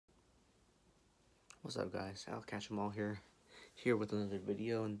What's up, guys? I'll catch them all here with another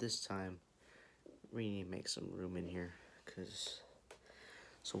video, and this time we need to make some room in here.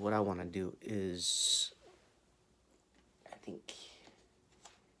 So what I want to do is, I think,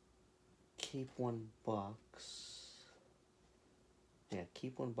 keep one box. Yeah,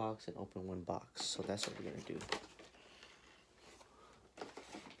 keep one box and open one box. So that's what we're gonna do.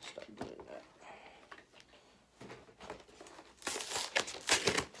 Start doing that.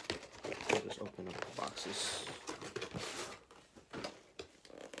 I'll just open up the boxes.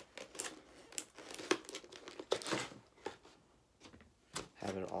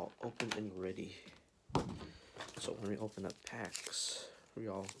 Have it all open and ready. So when we open up packs,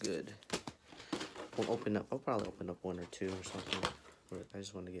 we're all good. I'll probably open up one or two or something. But I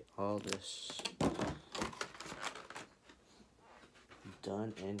just want to get all this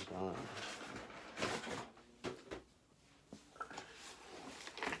done and gone.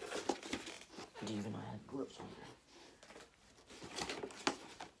 Even I had gloves on there.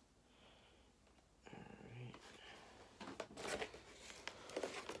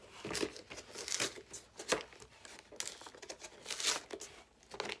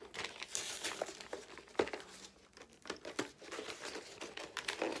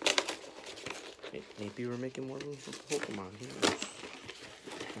 Maybe we're making more room for Pokemon. Who knows?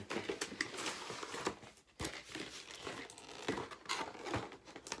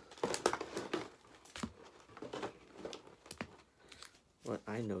 What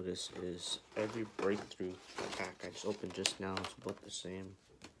I notice is every breakthrough pack I just opened just now is about the same.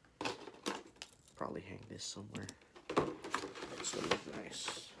 Probably hang this somewhere. It's gonna look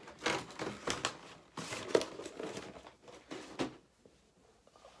nice.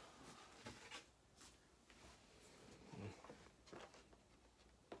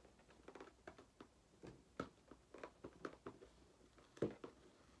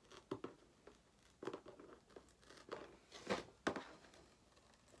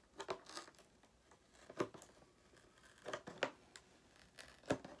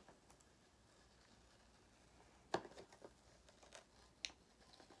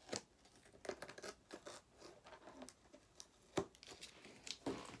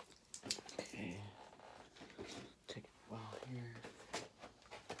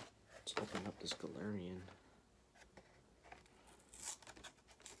 Open up this Galarian.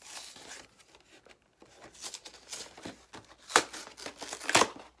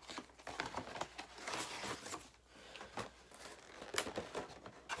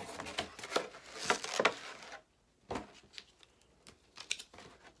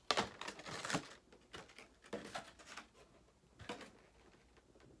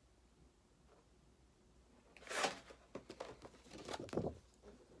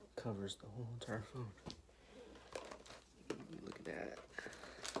 Covers the whole entire phone. Look at that.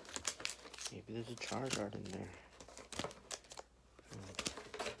 Maybe there's a Charizard in there.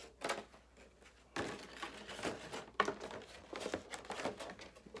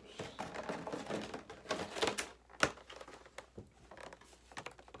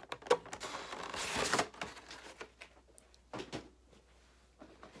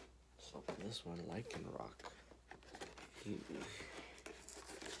 So this one, Lycanroc.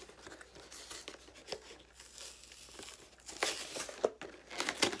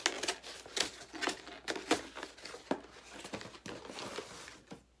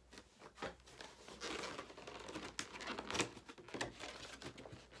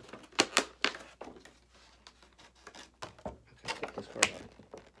 This card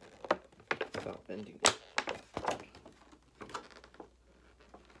out without bending it.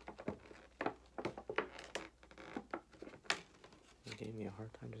 He gave me a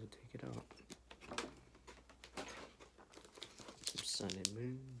hard time to take it out. Some sun and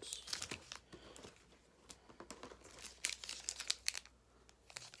moons.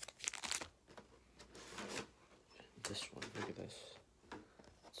 This one, look at this.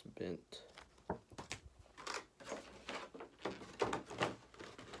 It's bent.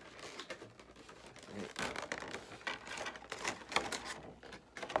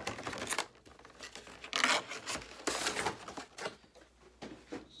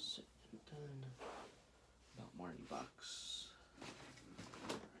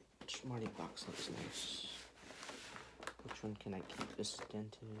 Marty box looks nice. Which one can I keep? This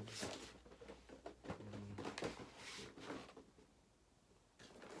dented.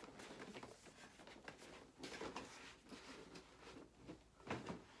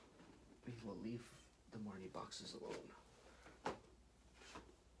 We will leave the Marty boxes alone.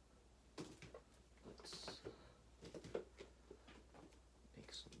 Let's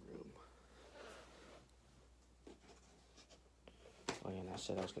make some room. Oh yeah, now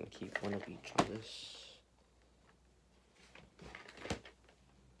said I was gonna keep one of each on this.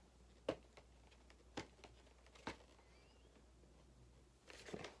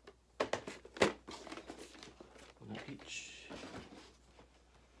 One of each.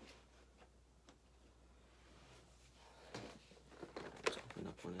 Let's open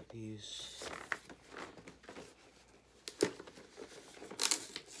up one of these.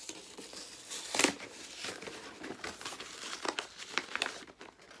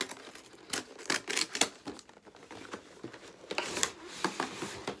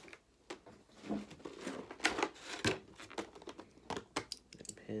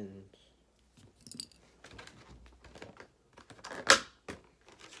 Pins.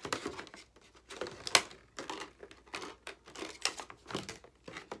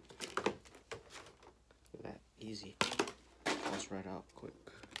 That easy. Let's write out quick.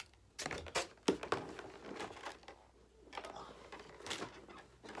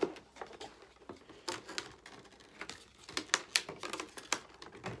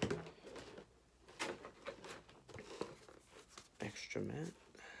 Extra mat.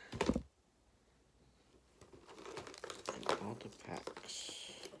 All the packs.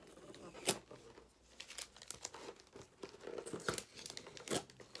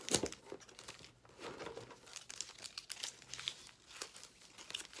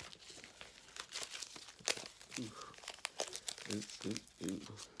 Ooh.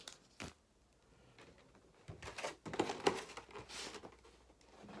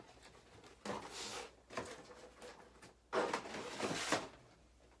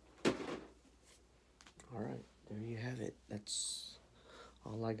 All right, there you have it. That's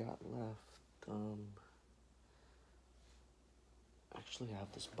all I got left. Actually, I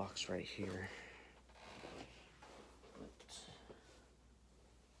have this box right here. But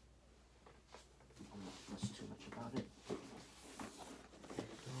I don't fuss too much about it. There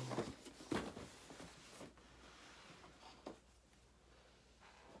you go.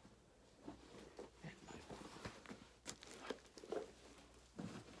 And there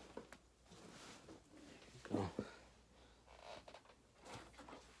you go.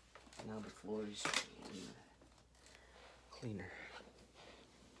 Now the floor is cleaner.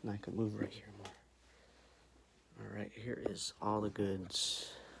 And I can move right here more. Alright, here is all the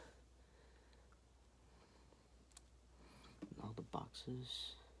goods. And all the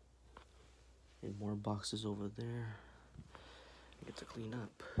boxes. And more boxes over there. I get to clean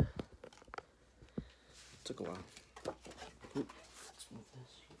up. Took a while. Oop, let's move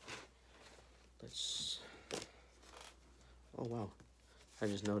this. Oh wow. I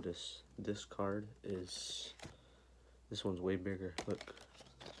just noticed this card is, this one's way bigger. Look.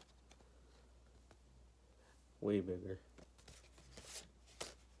 Way bigger.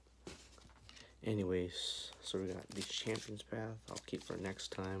 Anyways, so we got these Champions Path. I'll keep for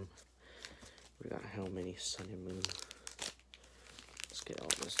next time. We got how many Sun and Moon. Let's get all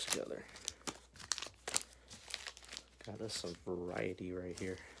this together. Got us some variety right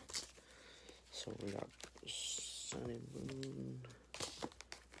here. So we got Sun and Moon.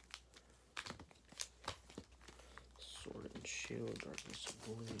 Sword and Shield, Darkness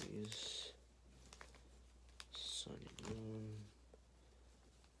Ablaze. Sun and Moon.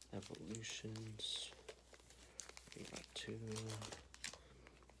 Evolutions. We got 2.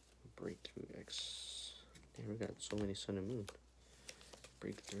 Breakthrough X. Damn, we got so many Sun and Moon.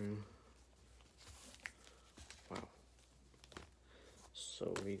 Breakthrough. Wow.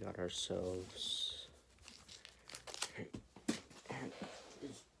 So we got ourselves. Here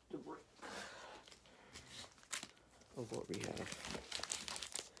is the break of what we have.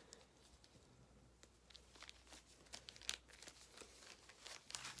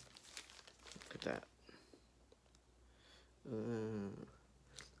 Look at that.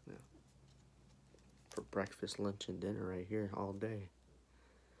 Yeah. For breakfast, lunch, and dinner right here all day.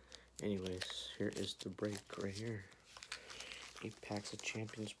 Anyways, here is the break right here. 8 packs of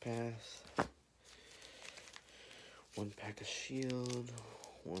Champions Path. 1 pack of Shield.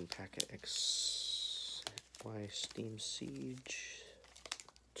 1 pack of XY Steam Siege.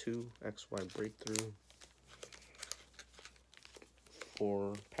 2 XY Breakthrough.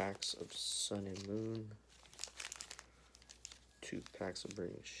 4 packs of Sun and Moon. 2 packs of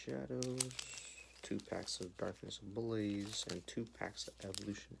Burning Shadows. 2 packs of Darkness Ablaze. And 2 packs of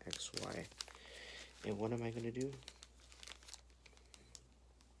Evolution XY. And what am I going to do?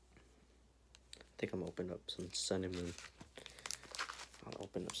 I think I'm gonna open up some Sun and Moon. I'll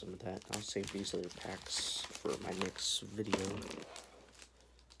open up some of that. I'll save these other packs for my next video.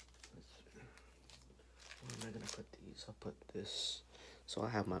 Where am I gonna put these? I'll put this. So I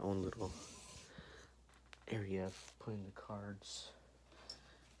have my own little area of putting the cards.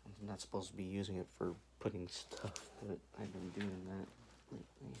 not supposed to be using it for putting stuff, but I've been doing that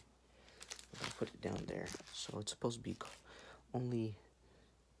lately. I'll put it down there. So it's supposed to be only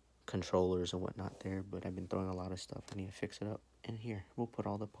controllers and whatnot there, but I've been throwing a lot of stuff. I need to fix it up. And here, we'll put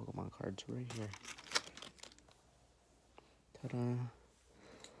all the Pokemon cards right here. Ta-da!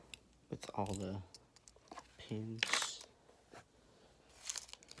 With all the pins.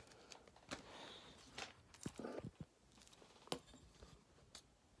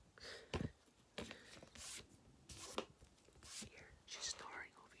 Here, she's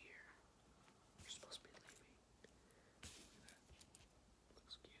starring over here. You're supposed to be leaving.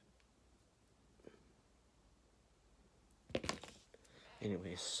 Looks cute.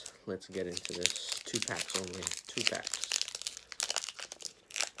 Anyways, let's get into this. 2 packs only. 2 packs.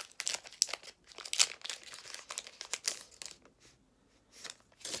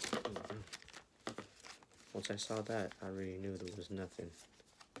 Once I saw that, I already knew there was nothing.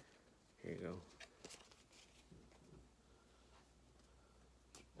 Here you go.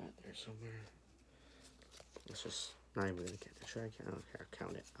 That there somewhere. Let's just not even gonna get it. Should I count? Okay, I'll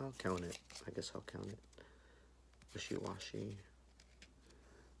count it. I'll count it. I guess I'll count it. Wishy-washy.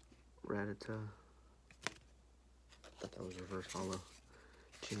 Rattata. Thought that was reverse hollow.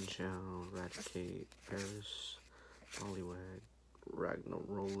 Chinchou, Raticate, Paris, Poliwag,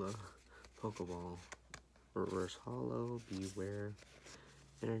 Ragnarola, Pokeball, reverse hollow, Beware,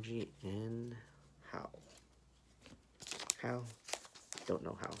 Energy, and How. How? Don't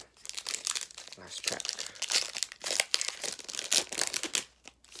know how. Last pack.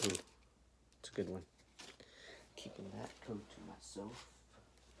 Ooh, it's a good one. Keeping that code to myself.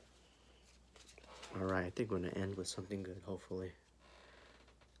 Alright, I think we're going to end with something good, hopefully.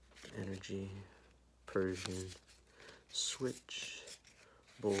 Energy, Persian, Switch,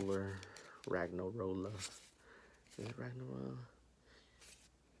 Bowler, Ragnarola. Is it Ragnarola?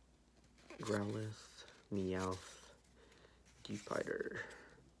 Growlithe, Meowth, Geepider,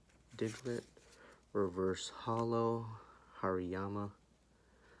 Diglett, Reverse Hollow, Hariyama.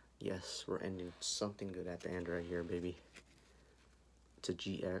 Yes, we're ending something good at the end right here, baby. It's a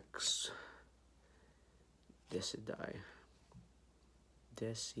GX. Decidui.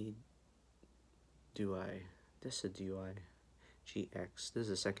 GX. This is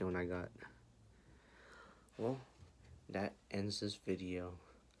the second one I got. Well, that ends this video.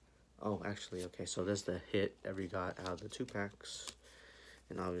 Oh, actually, okay, so that's the hit that we got out of the 2 packs.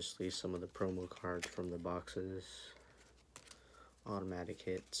 And obviously some of the promo cards from the boxes. Automatic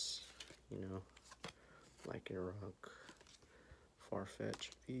hits, you know. Like Rock,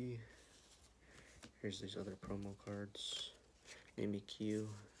 Farfetch V. Here's these other promo cards. Mimikyu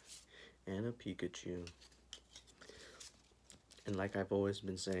and a Pikachu. And like I've always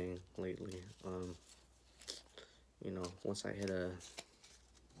been saying lately, you know, once I hit a,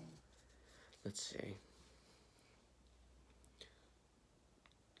 let's say,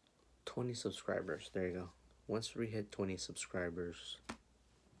 20 subscribers, there you go. Once we hit 20 subscribers,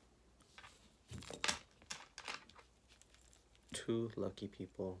 2 lucky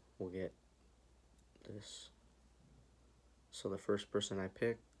people will get this. So the first person I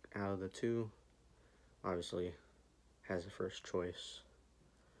pick out of the 2, obviously, has the first choice.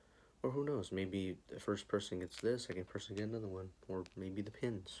 Or who knows, maybe the first person gets this, second person get another one. Or maybe the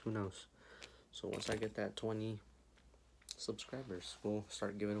pins, who knows. So once I get that 20 subscribers, we'll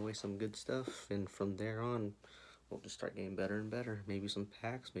start giving away some good stuff. And from there on, we'll just start getting better and better. Maybe some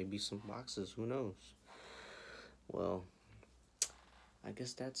packs, maybe some boxes, who knows. Well, I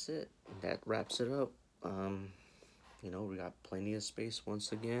guess that's it. That wraps it up. You know, we got plenty of space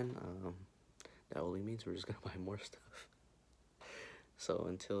once again. That only means we're just gonna buy more stuff. So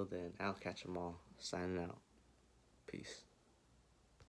until then, I'll catch them all. Signing out. Peace.